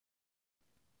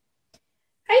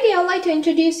Hi there, I'd like to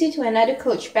introduce you to another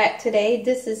Coach bag today.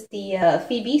 This is the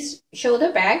Phoebe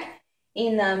shoulder bag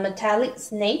in a metallic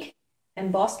snake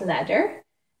embossed leather.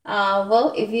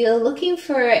 Well, if you're looking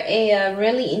for a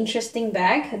really interesting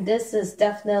bag, this is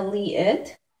definitely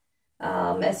it.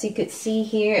 As you could see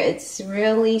here, it's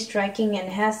really striking and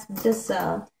has this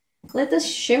little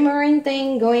shimmering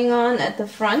thing going on at the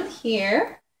front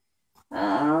here.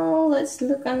 Let's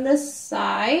look on this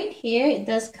side here. It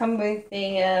does come with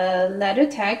a leather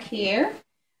tag here.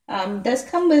 Does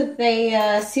come with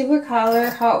a silver color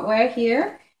hardware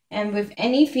here. And with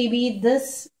any Phoebe,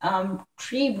 this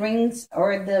 3 rings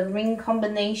or the ring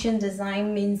combination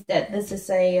design means that this is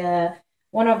a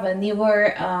one of a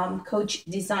newer Coach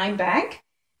design bag.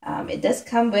 It does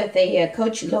come with a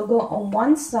Coach logo on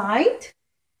one side.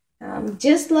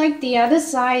 Just like the other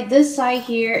side, this side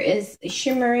here is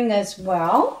shimmering as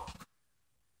well.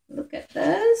 Look at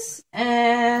this,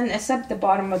 and except the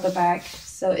bottom of the bag,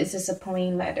 so it's just a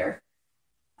plain leather.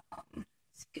 As you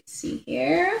can see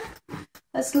here,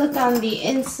 let's look on the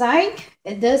inside.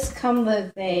 It does come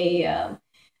with a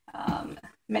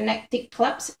magnetic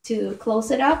clips to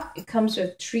close it up. It comes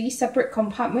with 3 separate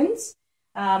compartments.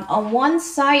 On one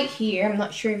side here, I'm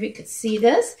not sure if you could see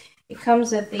this. It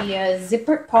comes with the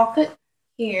zipper pocket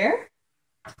here.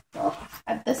 Well,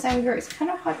 at this angle, it's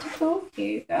kind of hard to go.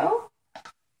 Here you go.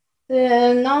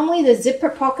 Normally, the zipper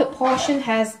pocket portion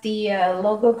has the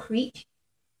logo crease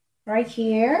right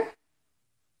here.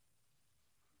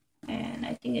 And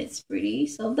I think it's pretty.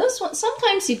 So this one,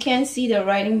 sometimes you can't see the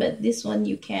writing, but this one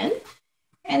you can.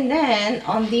 And then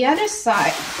on the other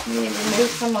side, let me remove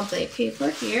some of the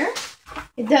paper here.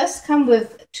 It does come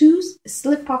with 2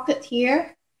 slip pockets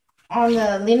here on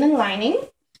the linen lining,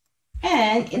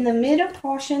 and in the middle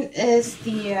portion is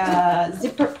the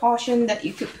zipper portion that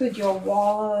you could put your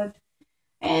wallet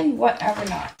and whatever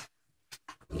not.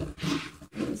 Let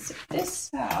me zip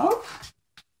this out,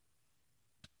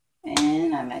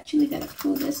 and I'm actually going to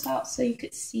pull this out so you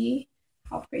could see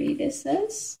how pretty this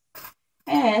is,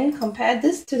 and compare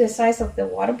this to the size of the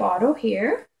water bottle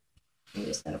here. I'm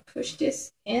just going to push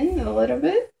this in a little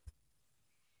bit.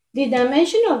 The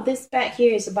dimension of this bag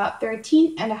here is about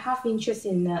 13.5 inches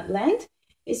in length.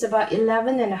 It's about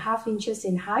 11.5 inches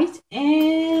in height,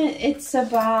 and it's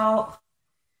about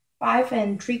 5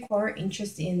 3/4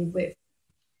 inches in width.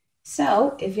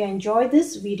 So if you enjoyed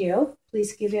this video,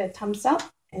 please give it a thumbs up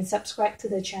and subscribe to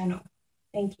the channel.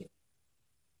 Thank you.